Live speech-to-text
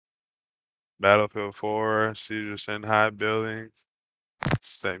Battlefield 4, Caesars in high building,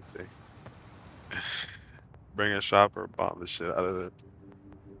 same thing. Bring a shopper, bomb the shit out of it.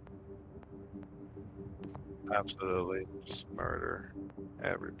 Absolutely, just murder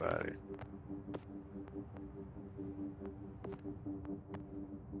everybody.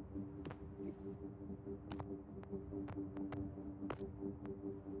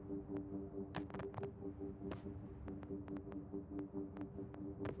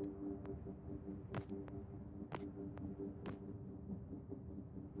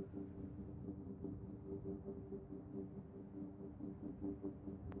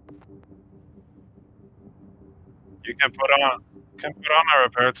 You can put on a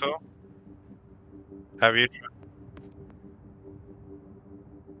repair tool. Have you?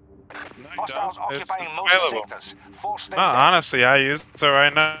 Hostiles It's occupying most available. sectors. Force them No, back. honestly, I use it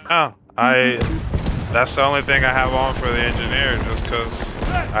right now. That's the only thing I have on for the engineer, just because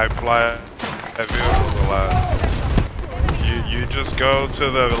I fly vehicles a lot. You just go to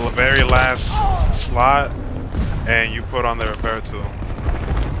the very last slot and you put on the repair tool.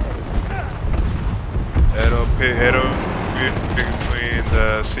 It'll be between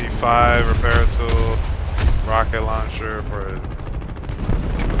the C5 repair tool, rocket launcher for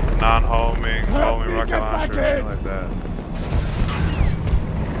non-homing, homing rocket launcher, shit like that.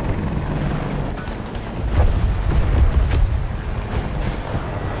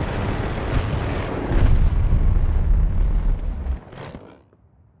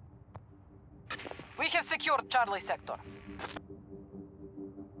 We have secured Charlie sector.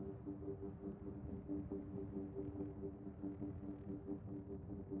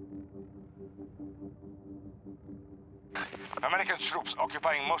 American troops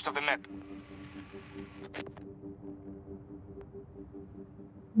occupying most of the map.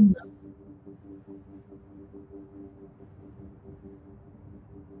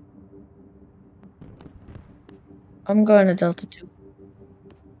 I'm going to Delta 2.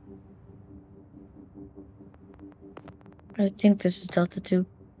 I think this is Delta 2.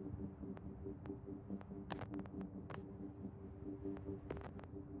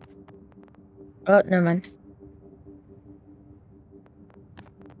 Oh, never mind.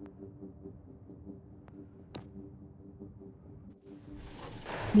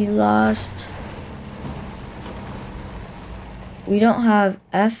 We lost. We don't have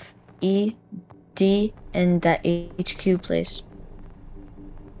F, E, D in that HQ place.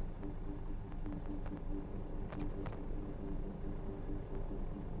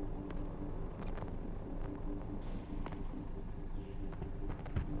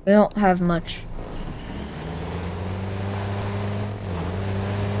 We don't have much.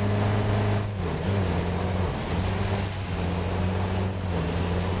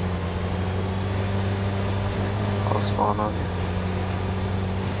 I'll spawn on you.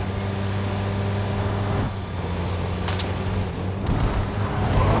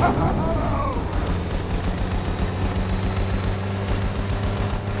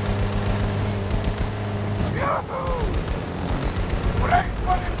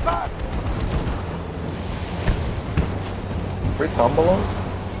 We're tumbling?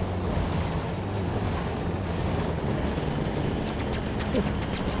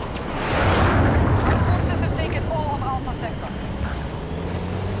 Forces have taken all of Alpha sector.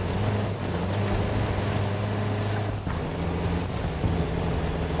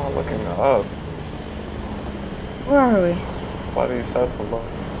 I'm looking up. Where are we? Why do you have to look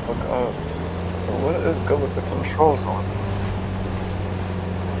up? What is good with the controls on?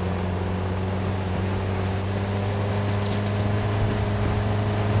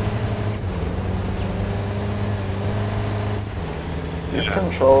 These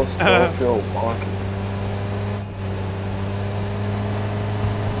controls still feel wonky.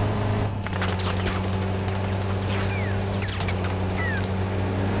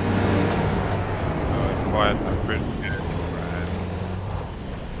 Quite a pretty good.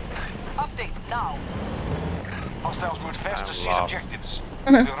 Update now. Hostiles move fast to I'm seize lost. objectives.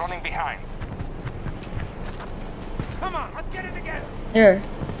 We're running behind. Come on, let's get it together. Here,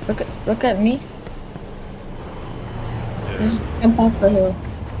 look at me. Yeah. Just jump off the hill.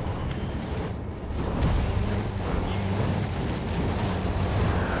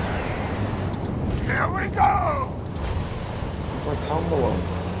 Here we go! We're tumbling.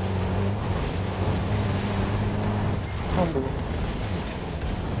 Tumbling.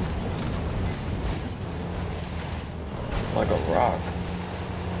 Like a rock.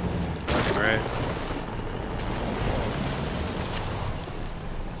 That's great.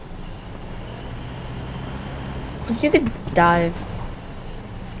 You could dive.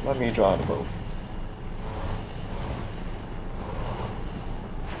 Let me draw the boat.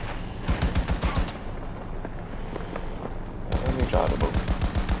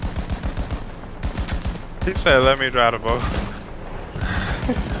 He said, "Let me drive the boat."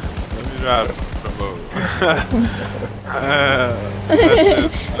 Let me drive the boat. That's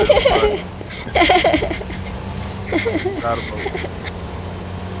it. Drive the boat.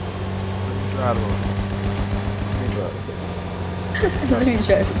 Let me drive the boat. Let me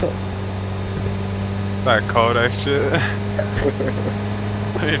try to go. That Kodak shit.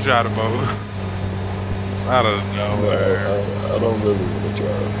 Let me drive the boat. It's out of nowhere. I don't really want to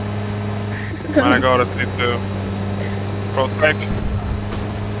drive. When I go to sleep too.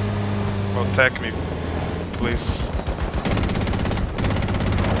 Protect me, please.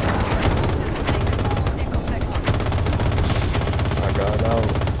 Echo sector. I got out.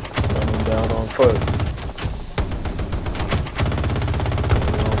 Running down on foot.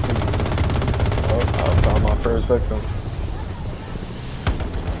 Oh, I found my first victim.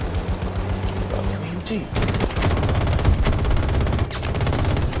 WMG.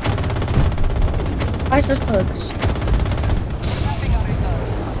 Why's those bugs? Snapping our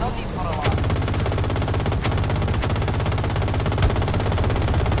reserves. No need for alarm.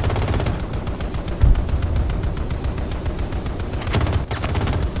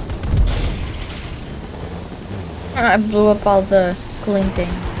 I blew up all the cooling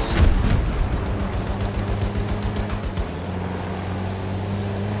things.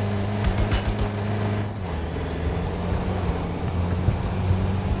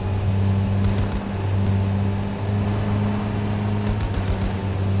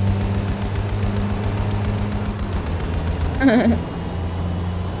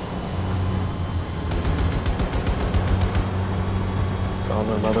 Found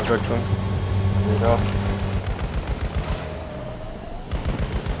another victim. There you go.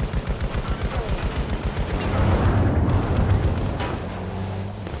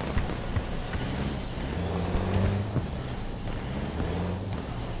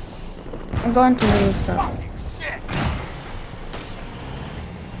 I'm going to the rooftop. Shit!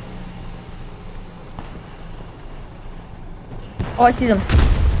 Oh, I see them.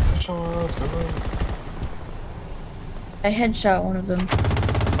 Sit your ass down. I headshot one of them.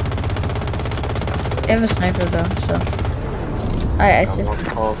 They have a sniper though, so. I Got assisted. one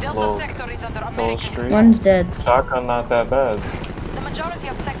called Delta Low sector is under Low American. Street. One's dead. Shotgun not that bad. The majority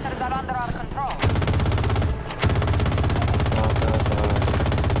of sectors are under our control. Not that bad.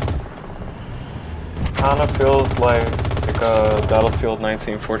 Kinda feels like Battlefield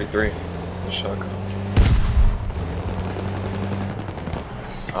 1943. The shotgun.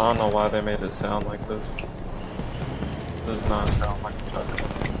 I don't know why they made it sound like this. It does not sound like a shotgun.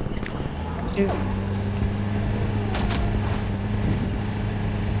 Dude.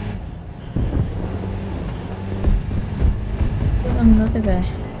 Another guy.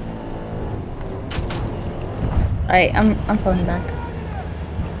 Alright, I'm falling back.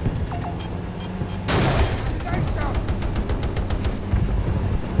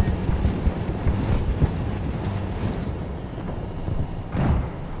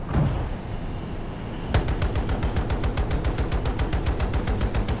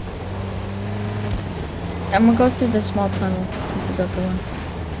 I'm gonna go through the small tunnel. I forgot the one.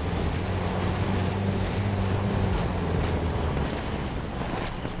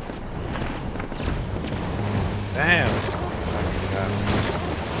 Damn.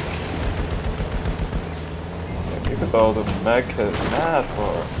 You could throw the mech hit mad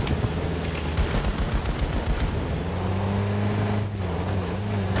far.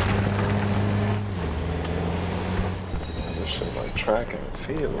 This shit like track and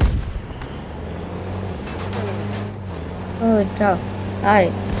field. Holy cow.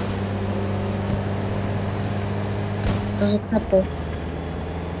 Alright. There's a couple.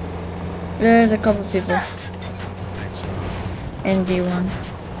 There's a couple people. In D1.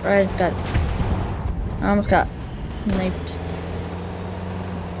 I almost got sniped.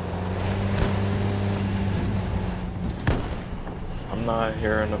 I'm not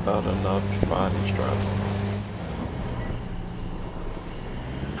hearing about enough bodies dropping.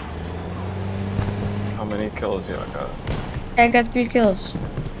 How many kills y'all got? I got 3 kills.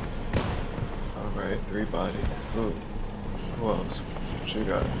 Alright, 3 bodies. Ooh. Who else? What you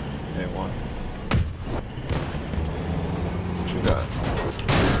got? A1. What you got?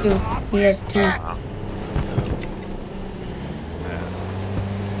 2. He has 2. 2.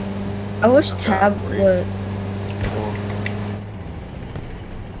 I wish I got Tab 3. would. 4.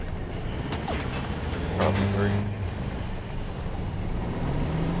 Probably 3.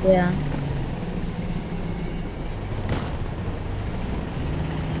 Yeah.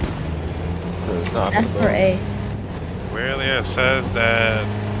 To the top F of the or A. Weirdly, it says that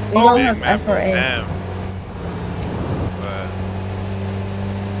We don't big have map F or A. M, but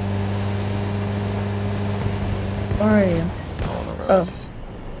Where are you? On the road. Oh.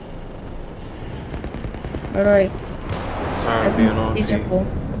 Where do I? Tired I of being think on these are feet. cool.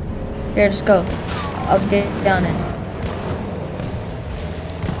 Here, just go. I'll get down it.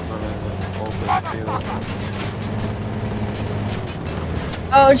 Running in open field.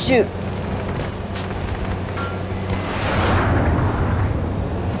 Oh shoot!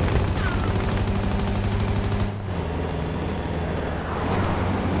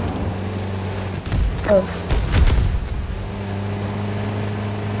 Oh.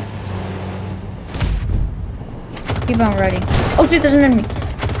 Keep on riding. Oh shoot, there's an enemy.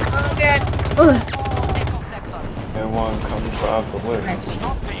 Oh god. Ugh. Echo sector. A1, come drive the whip. Nice.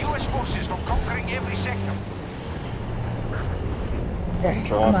 Stop the US forces from conquering every sector. There. Come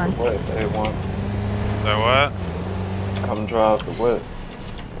Drive on. the whip, A1. So what? Come drive the whip.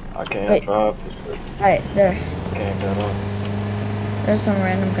 I can't Wait. drive this whip. Alright, there. Can't get up. There's some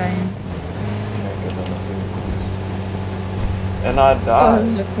random guy in. Can't get in the vehicle. And I Oh, died. this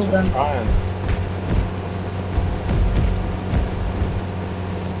is a cool gun. Trying to.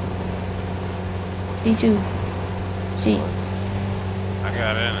 D2. C. I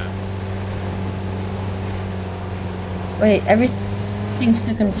got in it. Wait, everything's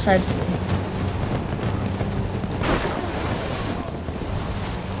stuck in besides.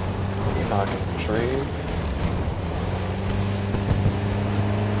 You knocking the tree.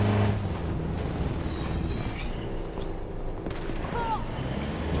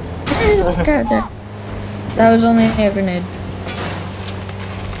 God, there. That was only a grenade.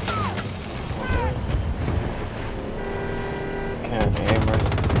 Can't aim right.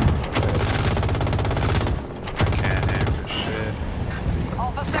 I can't aim for shit.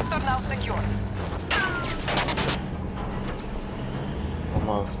 Alpha sector now secure. What am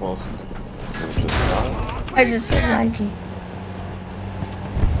I supposed to do? Just die? I just so laggy.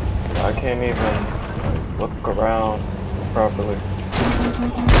 I can't even look around properly.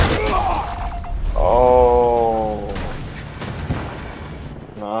 Oh.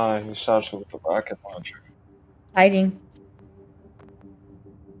 Nah, he shot you with a rocket launcher. Hiding.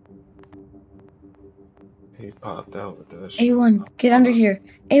 He popped out with that shit. A1, get under here.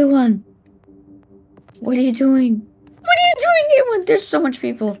 A1. What are you doing? What are you doing, A1? There's so much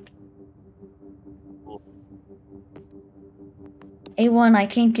people. A1, I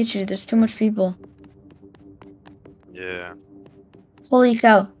can't get you. There's too much people. Yeah. Holy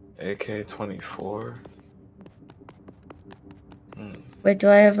cow. AK-24. Wait, do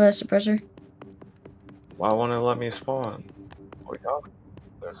I have a suppressor? Why won't it let me spawn? Oh, y'all,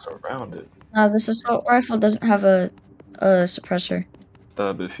 they're surrounded. No, this assault rifle doesn't have a suppressor.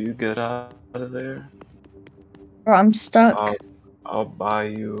 Stub, if you get out of there, Bro, I'm stuck. I'll buy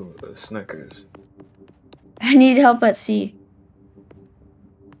you a Snickers. I need help at sea.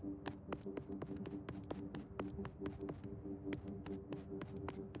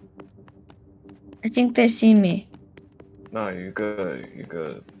 I think they see me. No, you good. You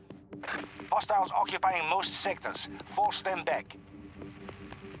good. Hostiles occupying most sectors. Force them back.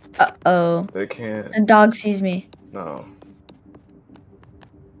 Uh-oh. They can't. The dog sees me. No.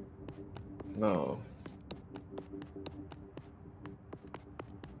 No.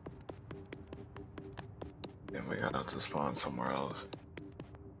 And we got to spawn somewhere else.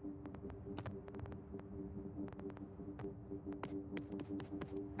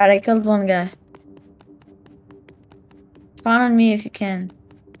 Alright, I killed one guy. Spawn on me if you can.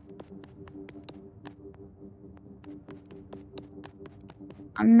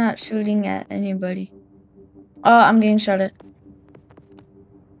 I'm not shooting at anybody. Oh, I'm getting shot at.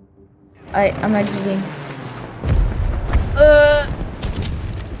 I'm exiting.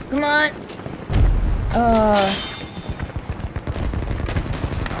 Come on.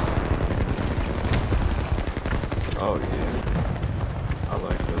 Oh yeah. I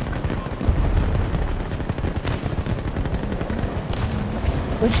like this gun.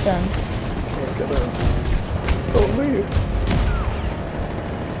 Which gun? Can't get up. Don't leave.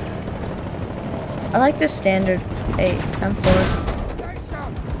 I like the standard M4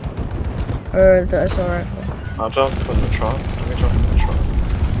 or the assault rifle. I'll jump in the trunk. Let me jump in the trunk.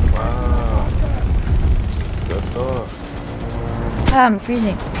 Wow. Good dog. Ah, I'm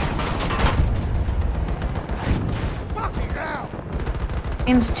freezing.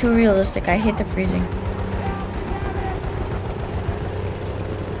 Game's too realistic. I hate the freezing.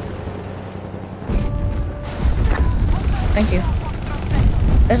 Thank you.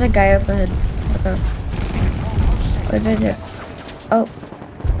 There's a guy up ahead. Oh, right there. Oh.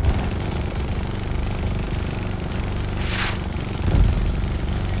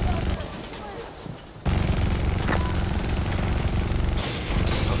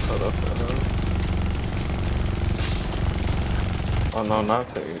 I'll set up that. Oh no, not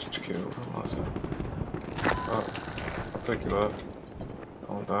to HQ. Awesome. Oh, I'll pick you up.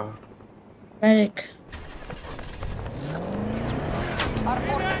 Don't die. Medic. Our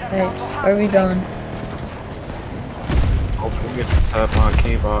forces are Hey, down to half where are we strength. going? Hopefully we get to set my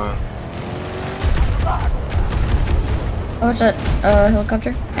keybind. Oh, what's that?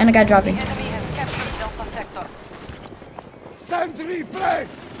 Helicopter? And a guy The dropping. enemy has captured Delta Sector.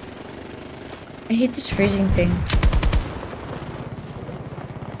 I hate this freezing thing.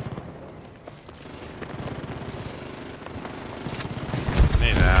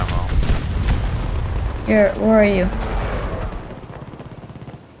 Need ammo. Here, where are you?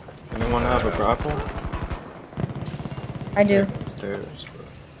 Anyone have a grapple? I do. Take the stairs, but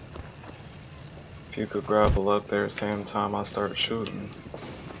if you could grapple up there same time I start shooting.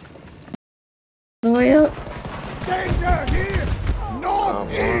 The way up? Got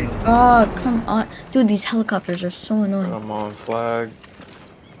one. Oh, come on. Dude, these helicopters are so annoying. I'm on flag.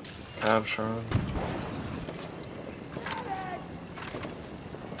 Capturing.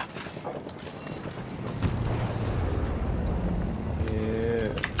 Yeah.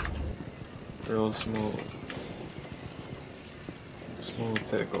 Real smooth. Smooth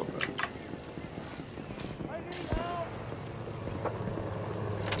takeover.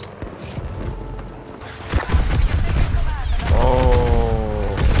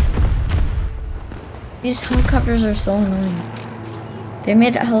 Oh. These helicopters are so annoying. They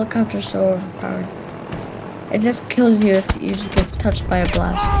made a helicopter so overpowered. It just kills you if you just get touched by a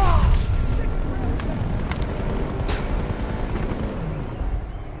blast.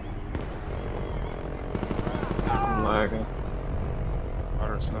 I'm lagging.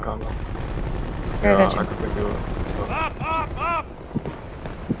 Water's not Coming. Here, I got I you. can pick you up.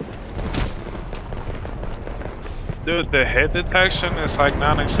 Dude, the hit detection is like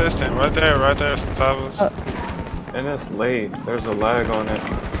non-existent. Right there, Stavros. Oh. And it's late. There's a lag on it.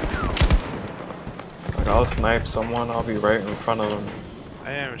 Like I'll snipe someone, I'll be right in front of them.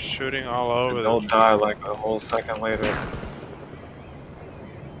 I am shooting all over They'll them. die like a whole second later.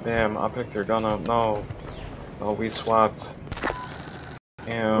 Damn, I picked your gun up. No. No, we swapped.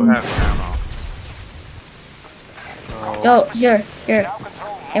 Damn. I have ammo. No. Yo, here. Now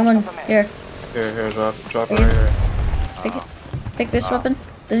control most Anyone, of the men. here. Here, drop it Here. right here. Pick this weapon.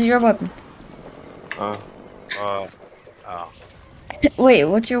 This is your weapon. Oh. Wait,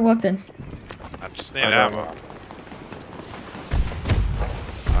 what's your weapon? I just need I got ammo.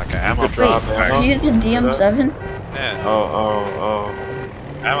 Like an ammo could drop Wait, ammo. are you the DM7? Yeah, Oh.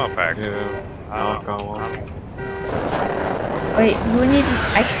 ammo pack. Yeah. I got one. Wait, who needs?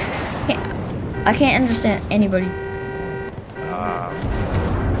 I can't understand anybody.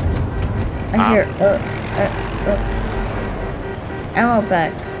 I hear. Ammo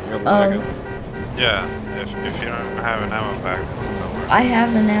pack. You're lagging. Yeah, if you don't have an ammo pack, don't worry. I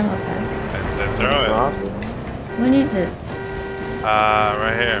have an ammo pack. Then throw it. Drop. Who needs it?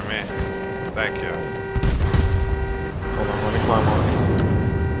 Right here, me. Thank you. Hold on, let me climb on.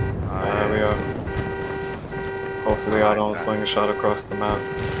 There we go. Hopefully I don't slingshot across the map.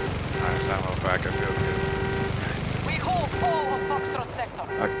 Nice ammo pack, I feel good. We hold all of Foxtrot Sector.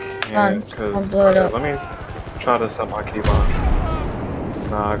 I Done. can't, I'll cause... blow it up. Let me try to set my keybind.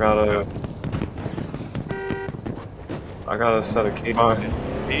 Nah, I gotta set a keybind.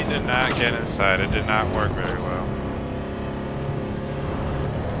 He did not get inside. It did not work very well.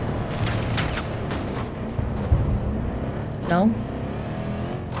 No.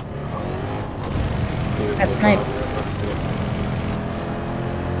 Got sniped. Let's see.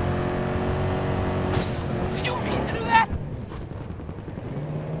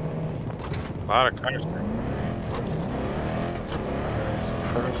 A lot of cars. Alright, so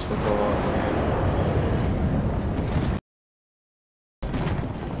first of all...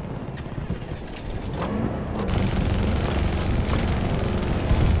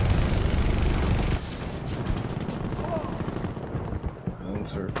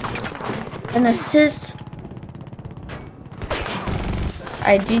 Enter. An assist.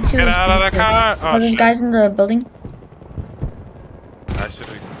 I G2. Get out of the car! Oh, Oh, there's shit. guys in the building. I should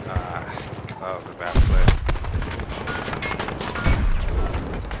have. That was a bad play.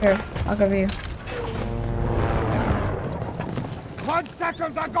 Here, I'll cover you. 1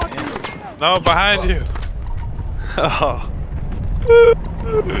 second, I got you! No, behind you! Oh.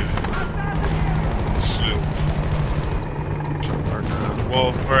 Shit.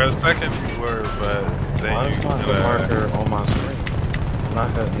 Well, for a second you were, but then Why you is my did marker on my screen? I'm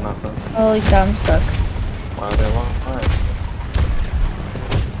not hitting nothing. Holy cow, I'm stuck. Why are they long line?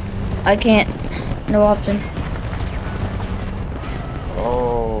 I can't. No option.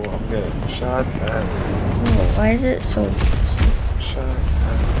 Oh, I'm getting shot at. Oh, why is it so? Shot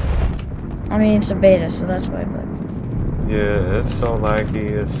I mean, it's a beta, so that's why, but... Yeah, it's so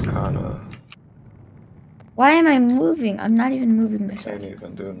laggy, it's kinda... Why am I moving? I'm not even moving myself. Can't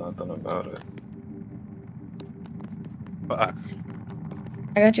even do nothing about it. Fuck.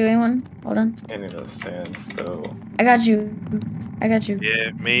 I got you, A1. Hold on. Can't even stand still. I got you. I got you.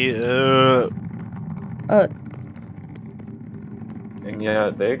 Get me up. Oh, And yeah,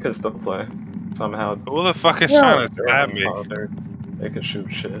 they could still play. Somehow, Who the fuck is Yo. trying to stab me? they could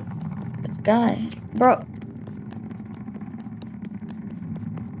shoot shit. it's guy. Bro.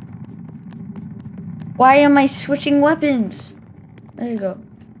 Why am I switching weapons? There you go.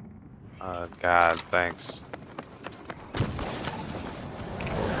 Oh God, thanks.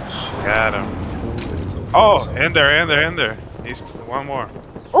 Got him. Oh, in there. He's one more.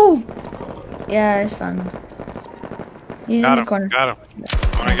 Oh! Yeah, it's fun. He's in the corner. Got him.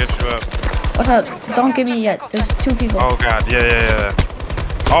 I'm gonna get you up. Watch out. Don't get me yet. There's 2 people. Oh God, yeah.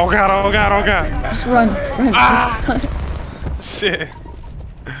 Oh God. Just run. Ah! Shit.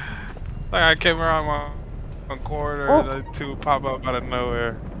 Like I came around my corner and the 2 pop up out of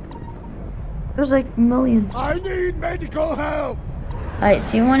nowhere. There's like millions. I need medical help! Alright,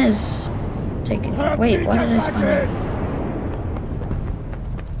 C1 is taken. Wait, why did I spawn?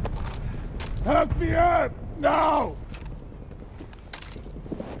 Help me up! Now!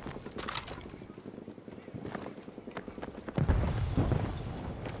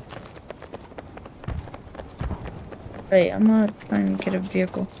 Wait, I'm not trying to get a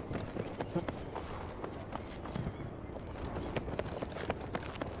vehicle.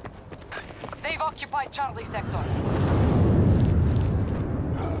 They've occupied Charlie sector.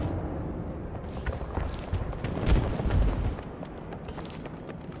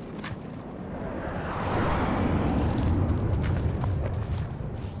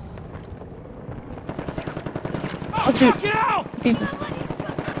 Oh, dude. People.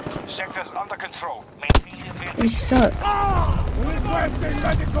 Sectors under control. Maintain the They suck. Requesting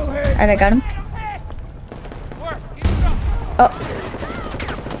medical help! Alright, I got him. Oh.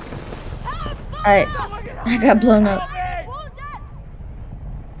 Alright. I got blown up.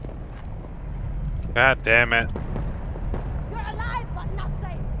 God damn it. You're alive, but not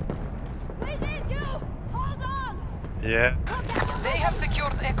safe. We need you. Hold on. Yeah. They have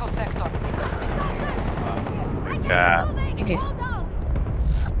secured Echo sector. I can't Yeah. moving. Thank you. Hold on.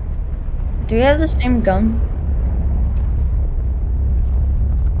 Do we have the same gun?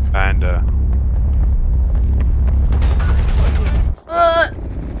 Kinda.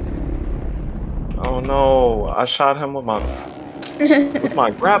 Oh no, I shot him with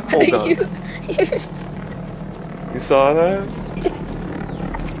my grapple gun. You saw that?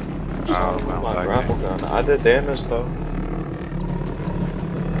 Oh, My grapple gun. I did damage though.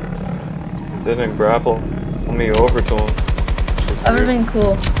 Didn't grapple me over to him. That would've been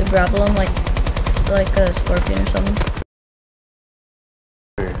cool to grapple him like a scorpion or something.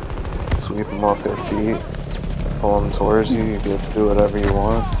 Sweep them off their feet, pull them towards you. You get to do whatever you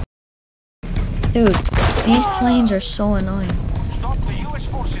want. Dude, these planes are so annoying. Stop the US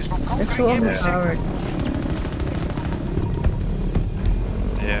forces from They're too conquering every sector. overpowered.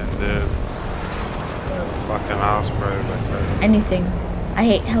 Yeah, dude. Fucking Osprey like that. Anything. I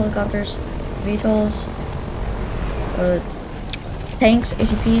hate helicopters, VTOLs, tanks,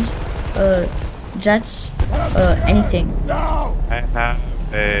 ACPs, jets, anything. Now! I have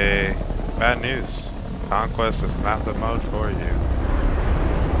a bad news. Conquest is not the mode for you,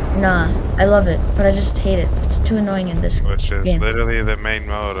 Nah, I love it, but I just hate it. It's too annoying in this which is game. literally the main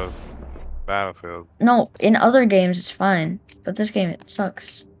mode of Battlefield. No, in other games it's fine, but this game it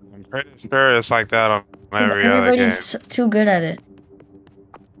sucks. I'm pretty sure it's like that on 'Cause every other game. everybody's too good at it.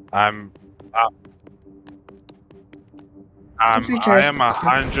 I'm pretty sure I it's am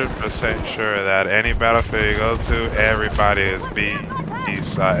 100% sure that any Battlefield you go to, everybody is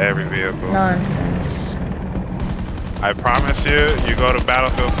beast every vehicle. Nonsense. I promise you, you go to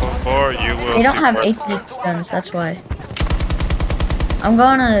Battlefield 4, you will They don't see have worse. HE guns, that's why. I'm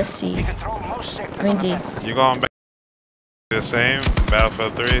going to C. We control most sectors. I mean on D. the map. You going back the same?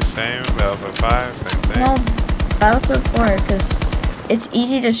 Battlefield 3, same. Battlefield 5, same thing. No, Battlefield 4, because it's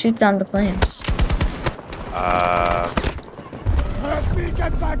easy to shoot down the planes. Help me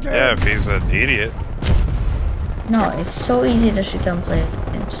get back in! Yeah, if he's an idiot. No, it's so easy to shoot down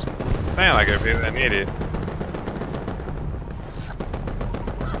planes. Man, like if he's an idiot.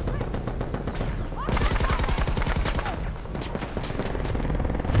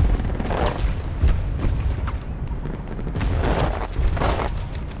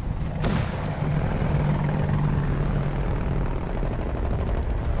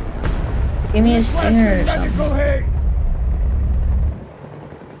 Give me a stinger or Requesting something. medical help!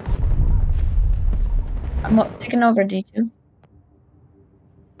 taking over D2.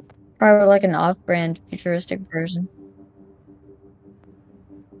 Probably like an off-brand futuristic version.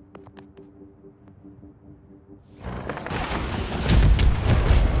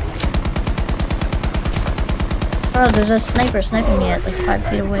 Bro, there's a sniper sniping me at like 5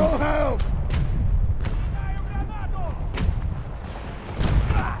 feet away. Medical help!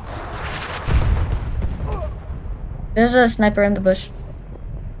 There's a sniper in the bush.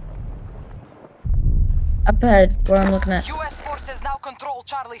 Up ahead, where I'm looking at. US forces now control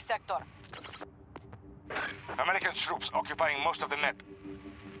Charlie sector. American troops occupying most of the map.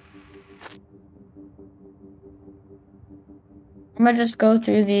 I might just go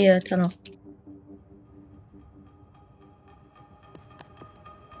through the tunnel.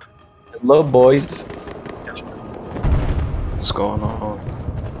 Hello, boys. What's going on?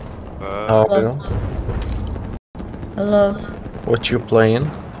 How are you? Hello. What you playing?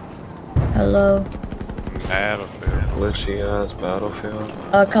 Hello. Battlefield. Glitchy ass Battlefield.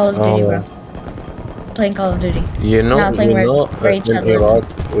 Call of Duty, Oh. bro. Playing Call of Duty. You know, Not playing for each in other. Iraq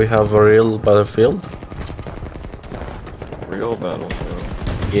we have a real battlefield. Real Battlefield.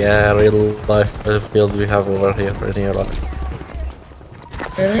 Yeah, real life battlefield we have over here in Iraq.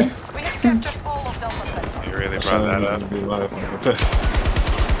 Really? We have captured all of Delta sector. You really brought that up. Be laughing at this.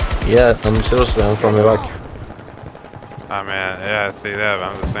 Yeah, I'm seriously, I'm from Iraq. I mean, yeah, see that, but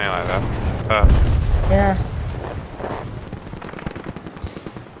I'm just saying, like, that's tough. Yeah.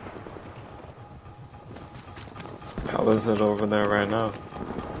 How is it over there right now?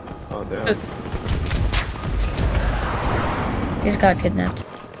 Oh damn. He's got kidnapped.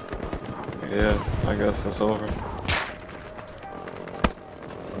 Yeah, I guess it's over.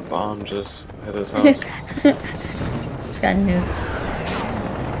 A bomb just hit his house. He's got nuked.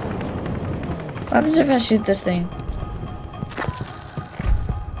 What happens if I shoot this thing?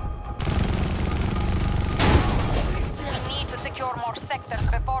 We need to secure more sectors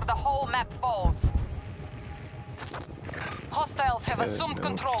before the whole map falls. Hostiles have assumed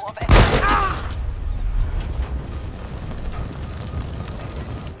control of it.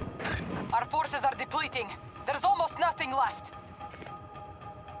 Our forces are depleting. There's almost nothing left.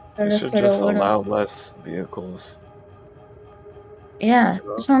 You should just allow less vehicles. Yeah,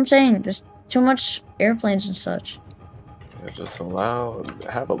 that's what I'm saying. There's too much airplanes and such. Yeah, just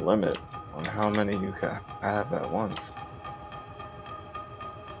have a limit on how many you can have at once.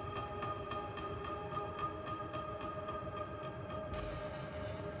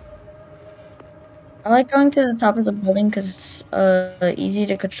 I like going to the top of the building because it's easy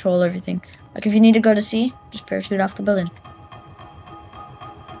to control everything. Like if you need to go to sea, just parachute off the building.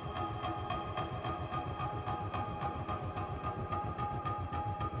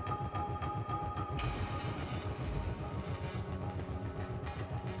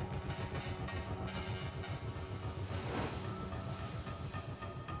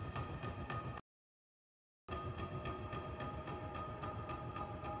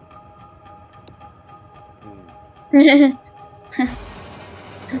 This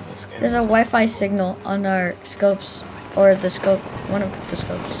game There's a is- Wi-Fi signal on our scopes, or the scope, one of the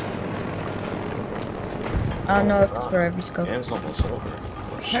scopes. I don't know if it's for every scope. Game's almost over.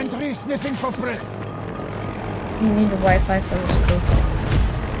 Oh, shit. Sentry sniffing for prey. You need a Wi-Fi for the scope.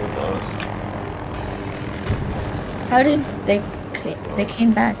 Who knows? How did they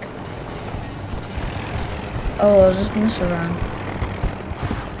came back? Oh, I was just mess around.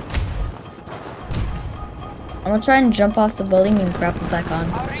 I'm gonna try and jump off the building and grapple back on.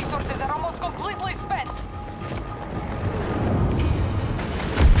 Our resources are almost completely spent.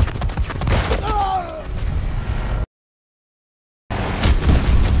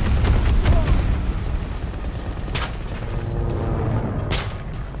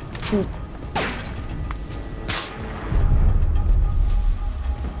 Shoot.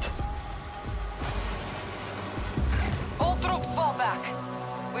 All troops fall back.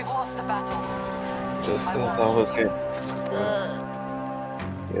 We've lost the battle. Just as that was good.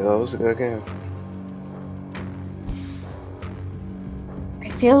 Yeah, that was a good game. I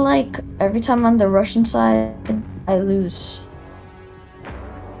feel like every time on the Russian side, I lose.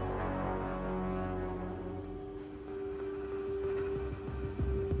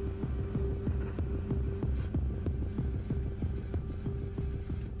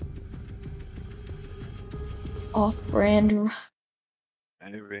 Off-brand.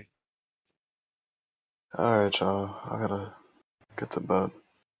 Maybe. Alright, y'all. I gotta get to bed.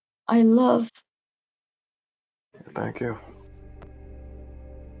 I love. Thank you.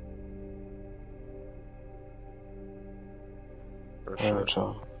 For sure. Alright,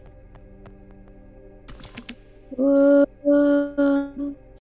 y'all. Woo.